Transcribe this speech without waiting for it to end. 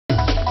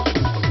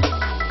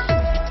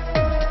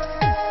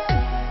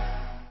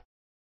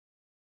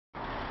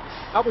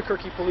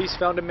Albuquerque police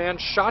found a man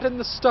shot in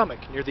the stomach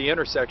near the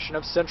intersection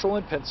of Central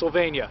and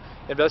Pennsylvania.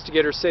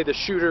 Investigators say the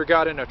shooter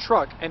got in a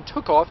truck and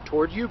took off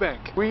toward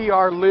Eubank. We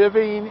are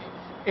living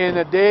in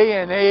a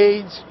day and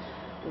age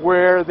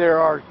where there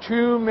are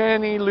too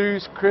many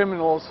loose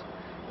criminals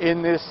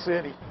in this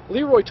city.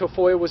 Leroy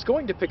Tafoya was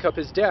going to pick up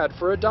his dad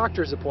for a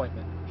doctor's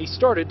appointment. He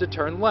started to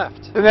turn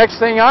left. The next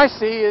thing I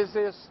see is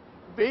this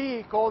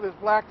vehicle, this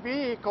black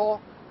vehicle,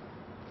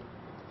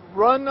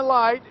 run the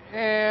light,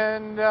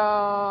 and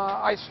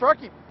I struck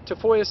him.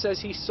 Tafoya says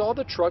he saw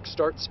the truck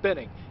start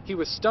spinning. He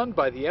was stunned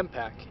by the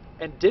impact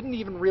and didn't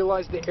even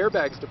realize the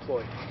airbags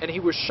deployed. And he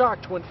was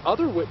shocked when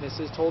other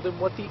witnesses told him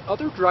what the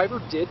other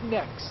driver did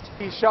next.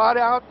 He shot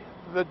out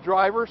the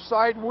driver's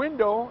side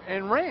window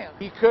and ran.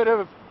 He could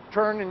have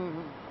turned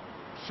and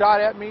shot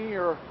at me,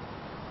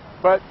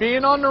 but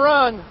being on the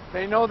run,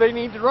 they know they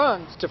need to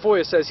run.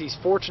 Tafoya says he's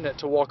fortunate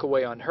to walk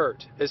away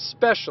unhurt,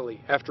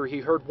 especially after he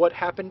heard what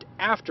happened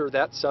after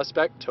that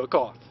suspect took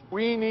off.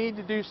 We need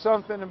to do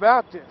something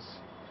about this.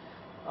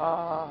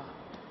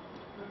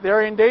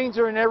 They're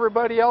endangering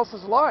everybody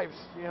else's lives,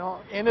 you know,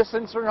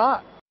 innocents or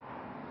not.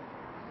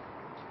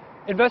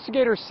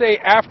 Investigators say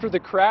after the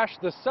crash,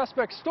 the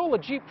suspect stole a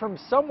Jeep from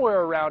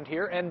somewhere around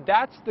here, and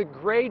that's the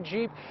gray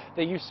Jeep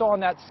that you saw in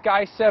that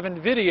Sky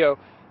 7 video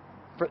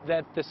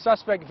that the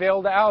suspect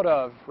bailed out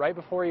of right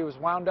before he was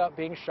wound up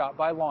being shot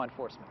by law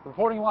enforcement.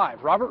 Reporting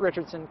live, Robert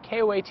Richardson,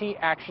 KOAT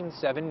Action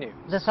 7 News.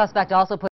 The suspect also put